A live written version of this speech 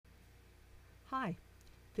Hi,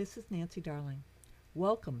 this is Nancy Darling.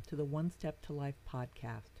 Welcome to the One Step to Life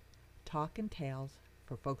podcast, talk and tales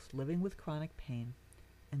for folks living with chronic pain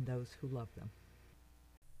and those who love them.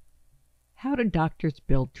 How do Doctors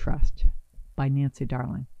Build Trust by Nancy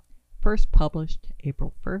Darling. First published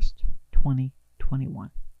April 1st, 2021.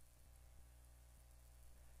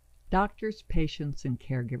 Doctors, patients, and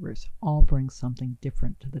caregivers all bring something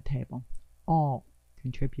different to the table. All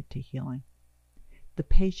contribute to healing. The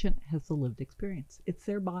patient has the lived experience. It's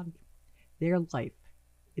their body, their life.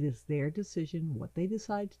 It is their decision what they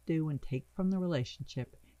decide to do and take from the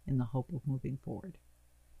relationship in the hope of moving forward.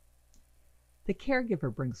 The caregiver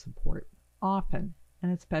brings support, often,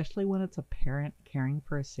 and especially when it's a parent caring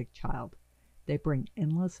for a sick child. They bring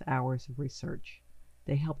endless hours of research.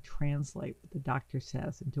 They help translate what the doctor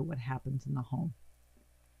says into what happens in the home.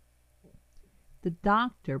 The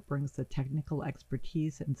doctor brings the technical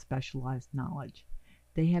expertise and specialized knowledge.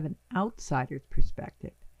 They have an outsider's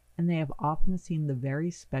perspective, and they have often seen the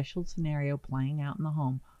very special scenario playing out in the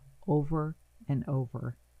home over and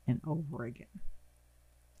over and over again.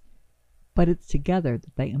 But it's together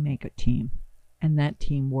that they make a team, and that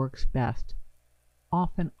team works best,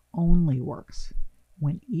 often only works,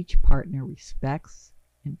 when each partner respects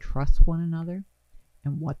and trusts one another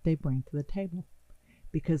and what they bring to the table,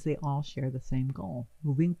 because they all share the same goal,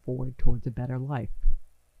 moving forward towards a better life.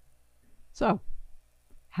 So,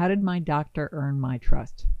 how did my doctor earn my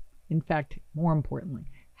trust? In fact, more importantly,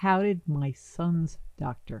 how did my son's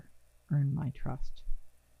doctor earn my trust?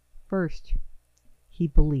 First, he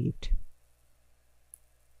believed.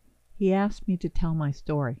 He asked me to tell my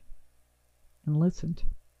story and listened.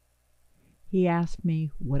 He asked me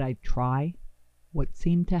what I'd try, what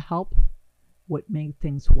seemed to help, what made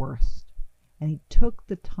things worse, and he took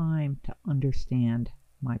the time to understand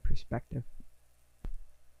my perspective.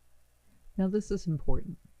 Now this is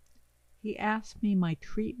important. He asked me my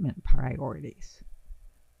treatment priorities.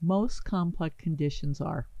 Most complex conditions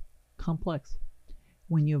are complex.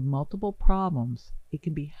 When you have multiple problems, it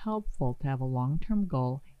can be helpful to have a long-term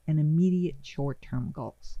goal and immediate short-term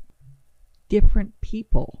goals. Different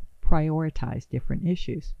people prioritize different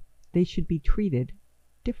issues. They should be treated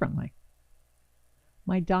differently.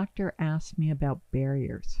 My doctor asked me about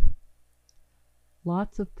barriers.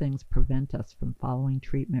 Lots of things prevent us from following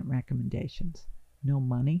treatment recommendations. No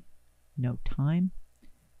money, no time,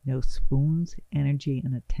 no spoons, energy,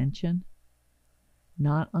 and attention.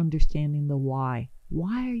 Not understanding the why.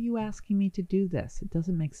 Why are you asking me to do this? It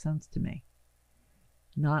doesn't make sense to me.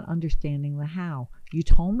 Not understanding the how. You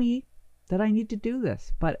told me that I need to do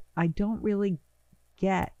this, but I don't really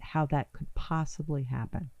get how that could possibly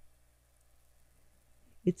happen.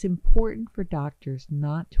 It's important for doctors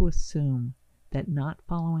not to assume that not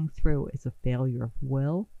following through is a failure of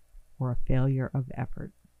will or a failure of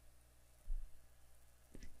effort.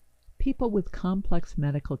 People with complex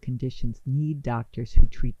medical conditions need doctors who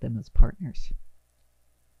treat them as partners.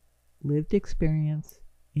 Lived experience,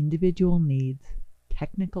 individual needs,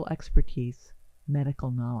 technical expertise, medical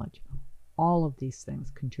knowledge, all of these things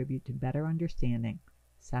contribute to better understanding,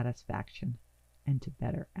 satisfaction, and to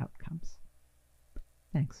better outcomes.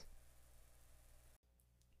 Thanks.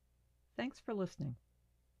 Thanks for listening.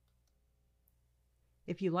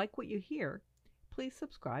 If you like what you hear, please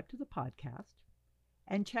subscribe to the podcast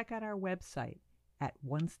and check out our website at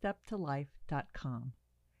onesteptolife.com.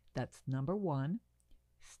 That's number 1,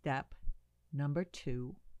 step, number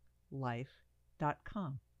 2,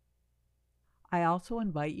 life.com. I also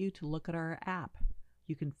invite you to look at our app.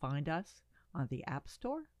 You can find us on the App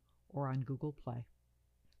Store or on Google Play.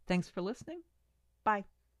 Thanks for listening. Bye.